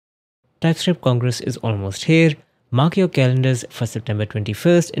TypeScript Congress is almost here. Mark your calendars for September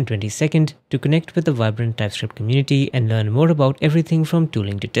 21st and 22nd to connect with the vibrant TypeScript community and learn more about everything from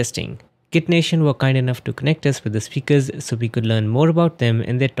tooling to testing. Git Nation were kind enough to connect us with the speakers so we could learn more about them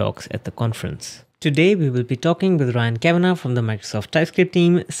and their talks at the conference. Today we will be talking with Ryan Cavanaugh from the Microsoft TypeScript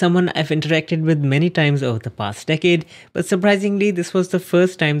team, someone I've interacted with many times over the past decade, but surprisingly this was the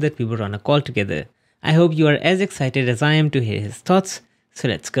first time that we were on a call together. I hope you are as excited as I am to hear his thoughts, so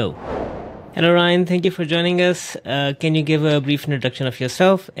let's go. Hello Ryan, thank you for joining us. Can you give a brief introduction of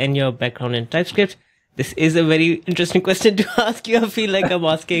yourself and your background in TypeScript? This is a very interesting question to ask you. I feel like I'm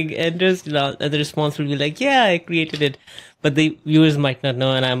asking, and just, the response will be like, yeah, I created it. But the viewers might not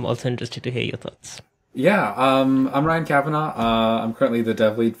know, and I'm also interested to hear your thoughts. Yeah, I'm Ryan Cavanaugh. I'm currently the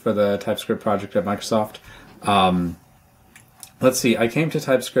dev lead for the TypeScript project at Microsoft. Let's see, I came to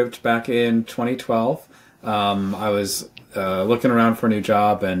TypeScript back in 2012. I was looking around for a new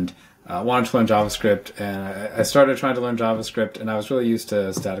job and wanted to learn JavaScript, and I started trying to learn JavaScript, and I was really used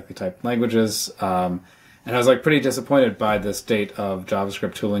to statically typed languages, and I was like pretty disappointed by the state of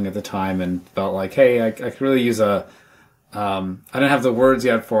JavaScript tooling at the time, and felt like, hey, I could really use a I didn't have the words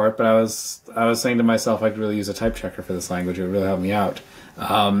yet for it, but I was saying to myself I could really use a type checker for this language. It would really help me out.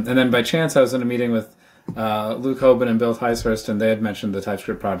 And then by chance I was in a meeting with Luke Hoban and Bill Ticehurst, and they had mentioned the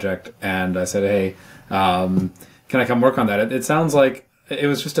TypeScript project, and I said, hey, can I come work on that? It sounds like it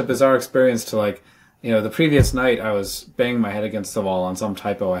was just a bizarre experience to, like, you know, the previous night I was banging my head against the wall on some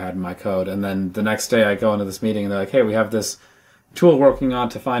typo I had in my code, and then the next day I go into this meeting and they're like, hey, we have this tool working on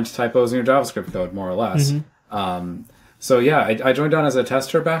to find typos in your JavaScript code, more or less. Mm-hmm. So yeah, I joined on as a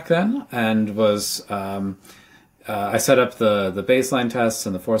tester back then, and was I set up the baseline tests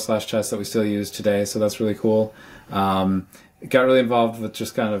and the / tests that we still use today, so that's really cool. Got really involved with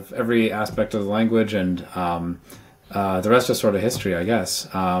just kind of every aspect of the language, and the rest is sort of history, I guess.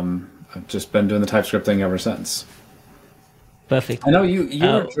 I've just been doing the TypeScript thing ever since. Perfect. I know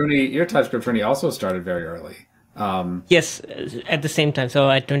your TypeScript journey also started very early. Yes, at the same time. So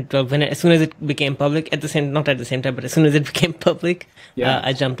I 2012, as soon as it became public, not at the same time, but as soon as it became public, yeah.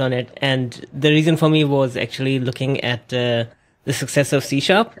 I jumped on it. And the reason for me was actually looking at the success of C#,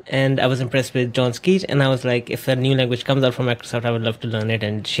 and I was impressed with John Skeet, and I was like, if a new language comes out from Microsoft, I would love to learn it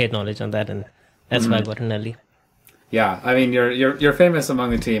and share knowledge on that, and that's why I got in early. Yeah, I mean, you're famous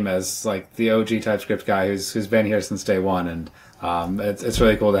among the team as like the OG TypeScript guy who's been here since day one, and it's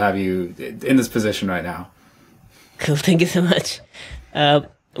really cool to have you in this position right now. Cool, thank you so much.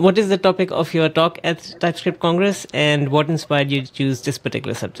 What is the topic of your talk at TypeScript Congress, and what inspired you to choose this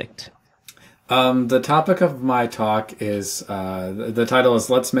particular subject? The topic of my talk is, the title is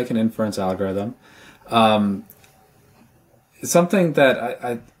Let's Make an Inference Algorithm. Something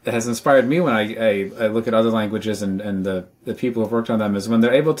that has inspired me when I look at other languages and the people who've worked on them is when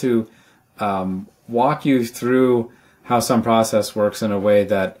they're able to walk you through how some process works in a way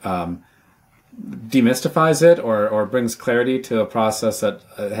that demystifies it or brings clarity to a process that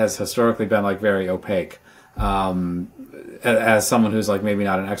has historically been like very opaque, as someone who's like maybe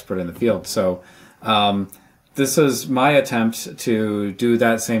not an expert in the field. So this is my attempt to do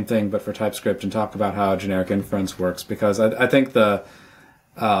that same thing, but for TypeScript, and talk about how generic inference works, because I think as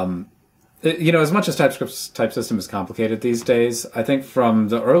much as TypeScript's type system is complicated these days, I think from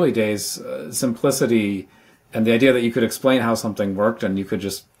the early days, simplicity and the idea that you could explain how something worked and you could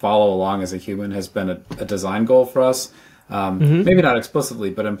just follow along as a human has been a design goal for us. Maybe not explicitly,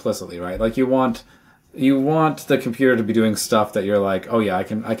 but implicitly, right? Like you want the computer to be doing stuff that you're like, oh yeah, I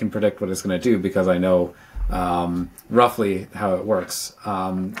can predict what it's going to do because I know roughly how it works.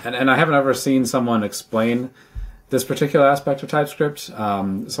 And I haven't ever seen someone explain this particular aspect of TypeScript.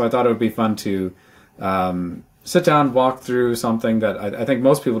 So I thought it would be fun to sit down, walk through something that I think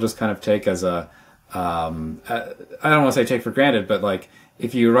most people just kind of take as I don't want to say take for granted, but like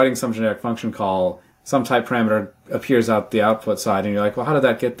if you're writing some generic function call, some type parameter appears out the output side, and you're like, well, how did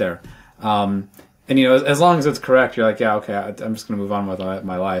that get there? And as long as it's correct, you're like, yeah, okay, I'm just going to move on with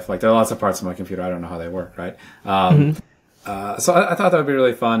my life. Like there are lots of parts of my computer I don't know how they work, right? So I thought that would be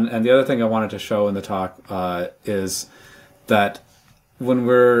really fun. And the other thing I wanted to show in the talk is that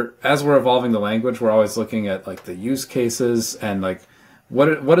as we're evolving the language, we're always looking at like the use cases and like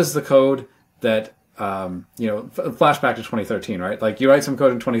what is the code that flashback to 2013, right? Like you write some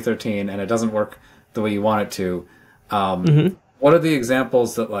code in 2013 and it doesn't work the way you want it to. What are the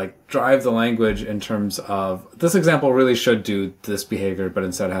examples that like drive the language in terms of this example really should do this behavior, but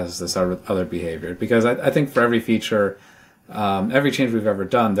instead has this other behavior? Because I think for every feature, every change we've ever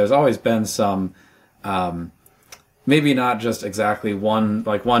done, there's always been some, maybe not just exactly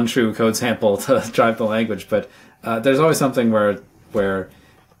one true code sample to drive the language, but there's always something where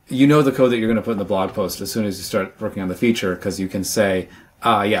you know the code that you're going to put in the blog post as soon as you start working on the feature, because you can say,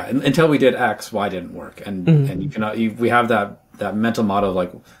 yeah, until we did X, Y didn't work. And and you cannot, we have that mental model of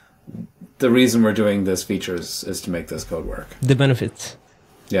like, the reason we're doing this feature is to make this code work. The benefits.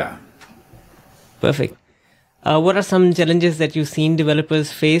 Yeah. Perfect. What are some challenges that you've seen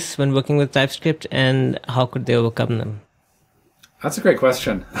developers face when working with TypeScript, and how could they overcome them? That's a great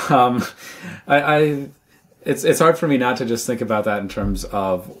question. It's hard for me not to just think about that in terms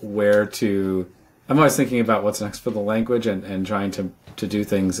of where to. I'm always thinking about what's next for the language and trying to do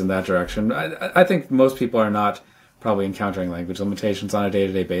things in that direction. I think most people are not probably encountering language limitations on a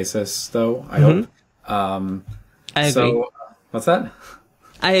day-to-day basis, though. I hope. I agree. What's that?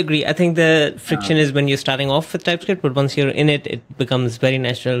 I agree. I think the friction is when you're starting off with TypeScript, but once you're in it, it becomes very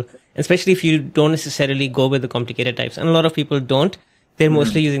natural, especially if you don't necessarily go with the complicated types. And a lot of people don't. They're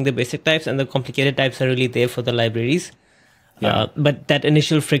mostly using the basic types, and the complicated types are really there for the libraries. Yeah. But that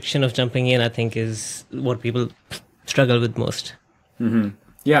initial friction of jumping in, I think, is what people struggle with most.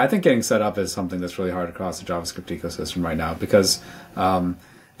 Yeah, I think getting set up is something that's really hard across the JavaScript ecosystem right now, because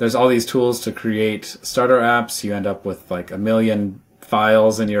there's all these tools to create starter apps. You end up with like 1 million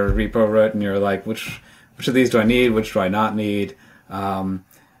files in your repo root, and you're like, which of these do I need? Which do I not need? And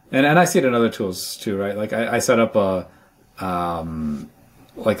I see it in other tools too, right? Like I set up I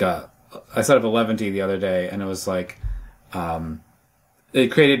set up 11t the other day, and it was like, it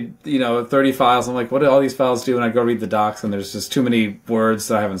created, 30 files. I'm like, what do all these files do? And I go read the docs, and there's just too many words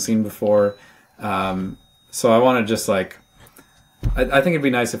that I haven't seen before. So I want to just like, I think it'd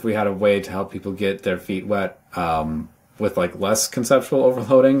be nice if we had a way to help people get their feet wet, with like less conceptual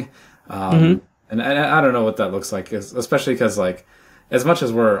overloading. And I don't know what that looks like, especially because like, as much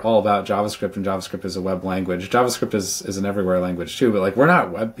as we're all about JavaScript and JavaScript is a web language, JavaScript is an everywhere language too, but like, we're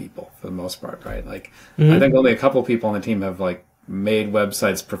not web people for the most part, right? Like, I think only a couple people on the team have like made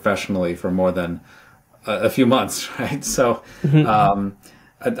websites professionally for more than a few months, right? So,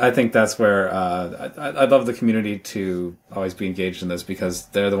 I think that's where, I'd love the community to always be engaged in this, because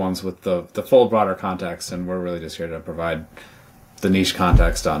they're the ones with the full broader context, and we're really just here to provide the niche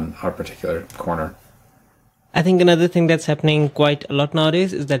context on our particular corner. I think another thing that's happening quite a lot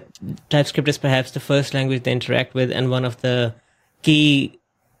nowadays is that TypeScript is perhaps the first language they interact with, and one of the key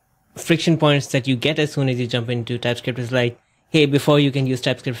friction points that you get as soon as you jump into TypeScript is like, hey, before you can use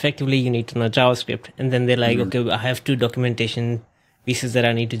TypeScript effectively, you need to know JavaScript. And then they're like, okay, I have 2 documentation pieces that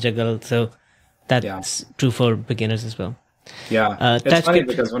I need to juggle. So that's true for beginners as well. Yeah. It's funny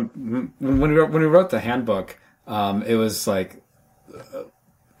because when we wrote the handbook, it was like,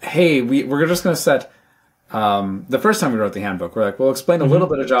 hey, we're just going to set, the first time we wrote the handbook, we're like, we'll explain a little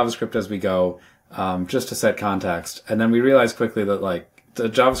bit of JavaScript as we go, just to set context. And then we realized quickly that like, the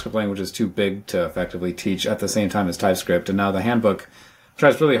JavaScript language is too big to effectively teach at the same time as TypeScript. And now the handbook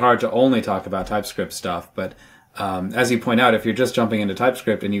tries really hard to only talk about TypeScript stuff. But as you point out, if you're just jumping into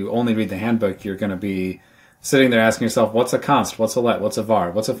TypeScript and you only read the handbook, you're going to be sitting there asking yourself, what's a const? What's a let? What's a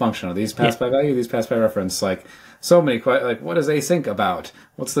var? What's a function? Are these passed by value? Are these passed by reference? Like so many, like what is async about?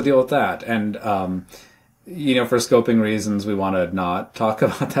 What's the deal with that? And, for scoping reasons, we want to not talk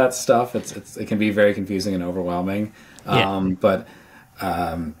about that stuff. It can be very confusing and overwhelming. But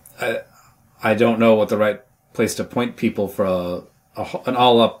I don't know what the right place to point people for an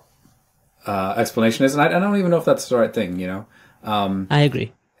all-up explanation is, and I don't even know if that's the right thing. I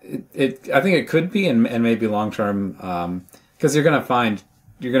agree. I think it could be, and maybe long-term, because you're going to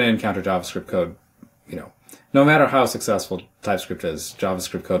encounter JavaScript code. No matter how successful TypeScript is,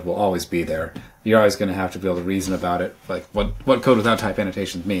 JavaScript code will always be there. You're always going to have to be able to reason about it, like what code without type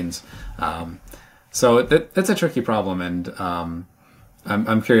annotations means. So it's a tricky problem, and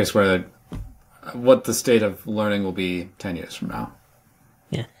I'm curious what the state of learning will be 10 years from now.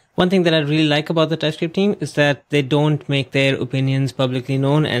 Yeah. One thing that I really like about the TypeScript team is that they don't make their opinions publicly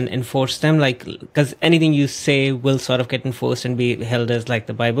known and enforce them, because anything you say will sort of get enforced and be held as like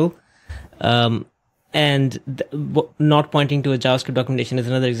the Bible. Not pointing to a JavaScript documentation is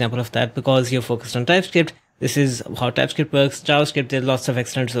another example of that, because you're focused on TypeScript. This is how TypeScript works. JavaScript, there's lots of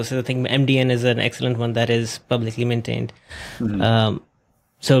excellent sources. I think MDN is an excellent one that is publicly maintained.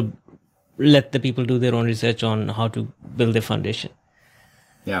 So let the people do their own research on how to build their foundation.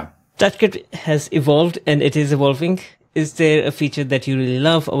 Yeah. TypeScript has evolved, and it is evolving. Is there a feature that you really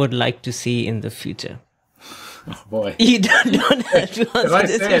love or would like to see in the future? Oh boy. You don't have to answer if I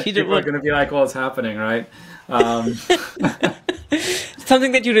this. say it, people are going to be like, well, it's happening, right?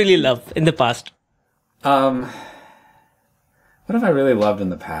 Something that you really love in the past. What have I really loved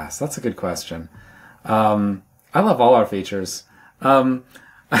in the past? That's a good question. I love all our features. I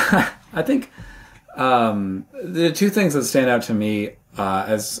think the 2 things that stand out to me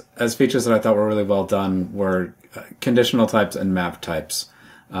as features that I thought were really well done were conditional types and map types.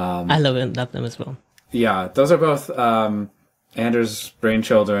 I love them as well. Yeah, those are both Anders'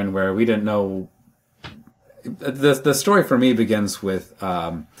 brainchildren, where we didn't know. The story for me begins with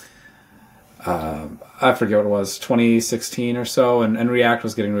I forget what it was, 2016 or so, and React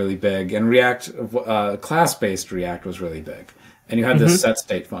was getting really big, and React class-based React was really big, and you had this set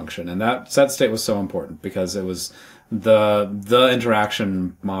state function, and that set state was so important because it was the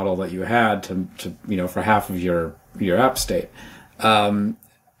interaction model that you had to for half of your app state.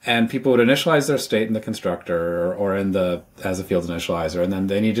 And people would initialize their state in the constructor or in the as a field initializer, and then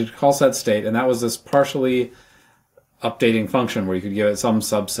they needed to call set state, and that was this partially updating function where you could give it some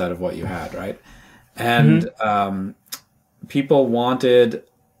subset of what you had, right? And people wanted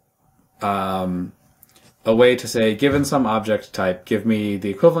a way to say, given some object type, give me the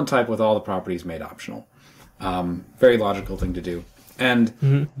equivalent type with all the properties made optional. Very logical thing to do.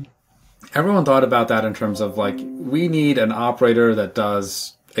 And everyone thought about that in terms of like, we need an operator that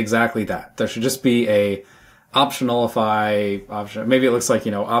does exactly that. There should just be a optionalify option. Maybe it looks like,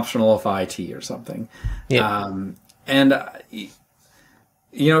 optionalify T or something. Yeah. And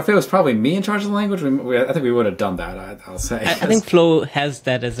if it was probably me in charge of the language, I think we would have done that. I'll say. I think Flow has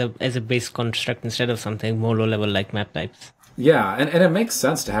that as a base construct instead of something more low level like map types. Yeah, and it makes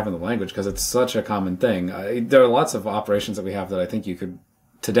sense to have in the language because it's such a common thing. There are lots of operations that we have that I think you could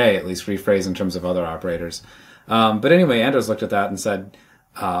today at least rephrase in terms of other operators. But anyway, Anders looked at that and said,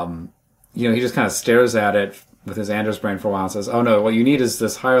 he just kind of stares at it with his Anders brain for a while and says, oh no, what you need is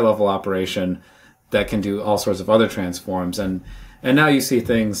this higher level operation that can do all sorts of other transforms. And now you see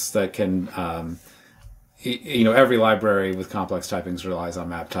things that can, every library with complex typings relies on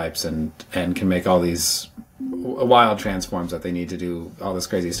map types and can make all these wild transforms that they need to do all this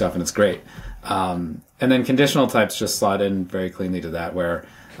crazy stuff, and it's great. And then conditional types just slot in very cleanly to that, where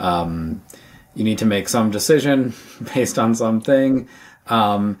you need to make some decision based on something.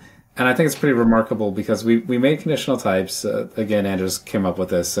 And I think it's pretty remarkable because we made conditional types. Again, Anders came up with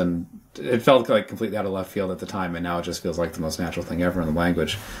this, and it felt like completely out of left field at the time, and now it just feels like the most natural thing ever in the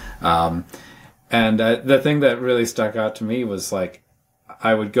language. And the thing that really stuck out to me was like,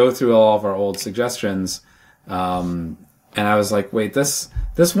 I would go through all of our old suggestions, and I was like, wait, this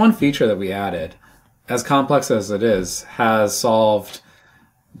one feature that we added, as complex as it is, has solved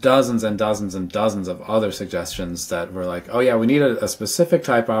dozens and dozens and dozens of other suggestions that were like, oh yeah, we need a specific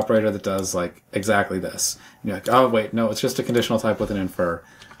type operator that does like exactly this. And you're like, oh wait, no, it's just a conditional type with an infer.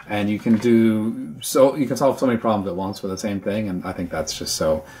 And you can solve so many problems at once with the same thing. And I think that's just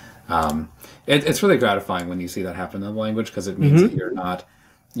so, it's really gratifying when you see that happen in the language, because it means that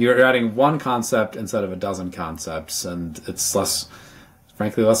you're adding one concept instead of a dozen concepts, and it's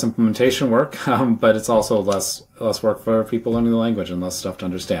frankly less implementation work, but it's also less work for people learning the language and less stuff to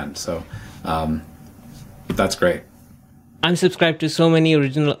understand. So that's great. I'm subscribed to so many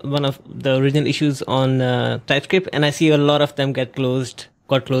one of the original issues on TypeScript, and I see a lot of them got closed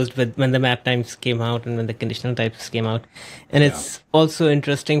when the map types came out and when the conditional types came out. And it's also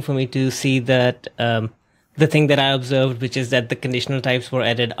interesting for me to see that the thing that I observed, which is that the conditional types were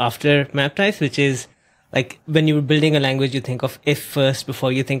added after map types, which is like when you're building a language, you think of if first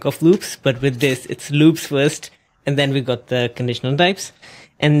before you think of loops. But with this, it's loops first, and then we got the conditional types.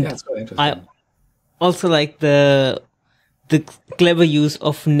 And that's really interesting. I also like the clever use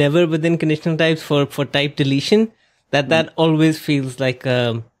of never within conditional types for type deletion. That always feels like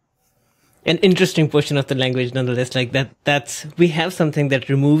an interesting portion of the language, nonetheless. Like we have something that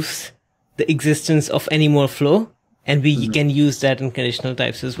removes the existence of any more flow, and we can use that in conditional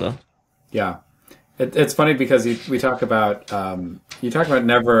types as well. Yeah. It's funny because we talk about you talk about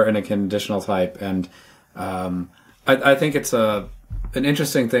never in a conditional type, and I think it's an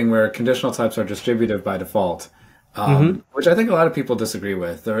interesting thing where conditional types are distributive by default, which I think a lot of people disagree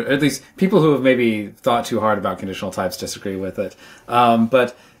with, or at least people who have maybe thought too hard about conditional types disagree with it.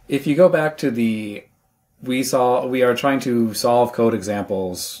 But if you go back to we are trying to solve code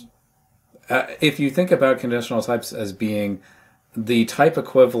examples. If you think about conditional types as being the type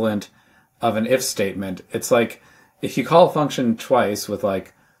equivalent of an if statement, it's like if you call a function twice with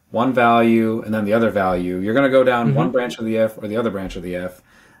like one value and then the other value, you're going to go down one branch of the if or the other branch of the if,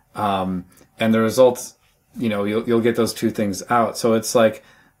 and the results, you'll get those two things out. So it's like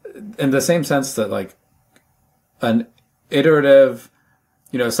in the same sense that like an iterative,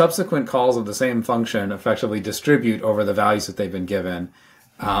 subsequent calls of the same function effectively distribute over the values that they've been given.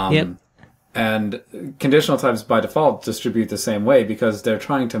 And conditional types by default distribute the same way because they're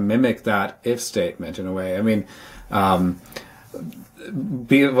trying to mimic that if statement in a way. I mean,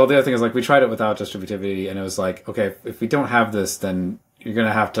 the other thing is like we tried it without distributivity, and it was like, okay, if we don't have this, then you're going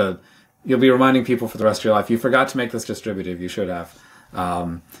to have to. You'll be reminding people for the rest of your life, you forgot to make this distributive. You should have.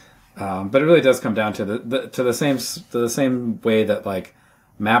 But it really does come down to the same way that like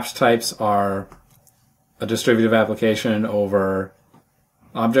mapped types are a distributive application over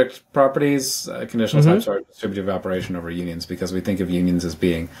object properties. Conditional types are a distributive operation over unions, because we think of unions as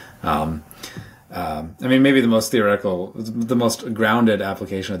being, I mean, maybe the most theoretical, the most grounded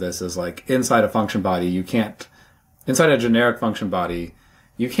application of this is like inside a function body, inside a generic function body,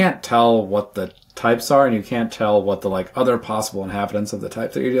 you can't tell what the types are, and you can't tell what the like other possible inhabitants of the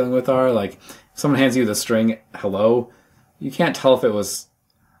type that you're dealing with are. Like, if someone hands you the string hello, you can't tell if it was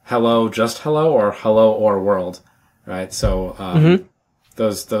hello, just hello, or hello or world, right? So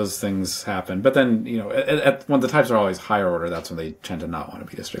those things happen. But then, you know, when the types are always higher order, that's when they tend to not want to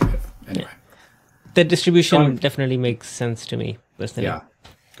be distributive. Anyway. The distribution definitely makes sense to me, personally. Yeah.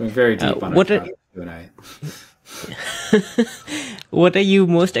 Going very deep on Q&A. What are you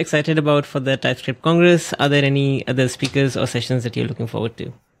most excited about for the TypeScript Congress? Are there any other speakers or sessions that you're looking forward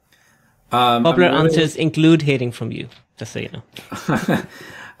to? Popular answers include hearing from you, just so you know.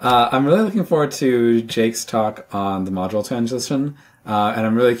 I'm really looking forward to Jake's talk on the module transition, and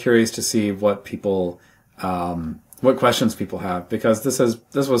I'm really curious to see what what questions people have, because this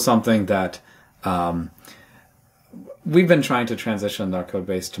was something that we've been trying to transition our code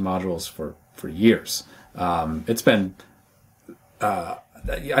base to modules for years. It's been, I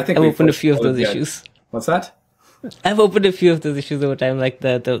think I've opened a few of those issues. What's that? I've opened a few of those issues over time, like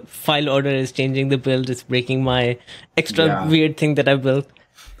the file order is changing the build, it's breaking my extra weird thing that I built.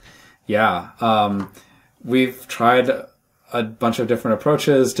 Yeah. We've tried a bunch of different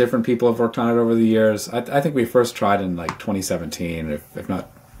approaches. Different people have worked on it over the years. I think we first tried in like 2017, if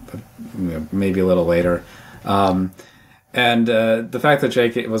not, maybe a little later. And the fact that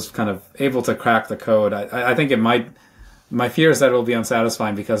Jake was kind of able to crack the code, I think it might. My fear is that it will be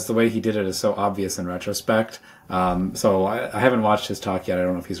unsatisfying, because the way he did it is so obvious in retrospect. So I haven't watched his talk yet. I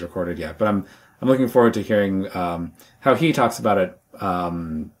don't know if he's recorded yet, but I'm looking forward to hearing how he talks about it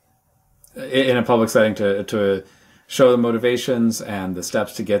in a public setting to show the motivations and the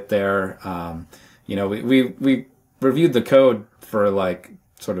steps to get there. You know, we reviewed the code for like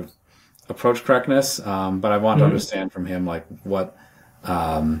sort of approach correctness, but I want to understand from him like what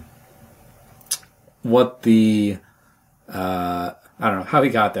the I don't know how he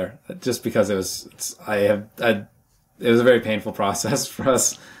got there, just because it was a very painful process for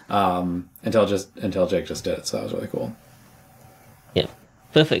us until Jake just did it. So that was really cool. Yeah,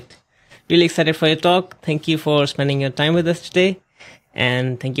 perfect. Really excited for your talk. Thank you for spending your time with us today,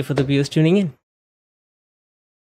 and thank you for the viewers tuning in.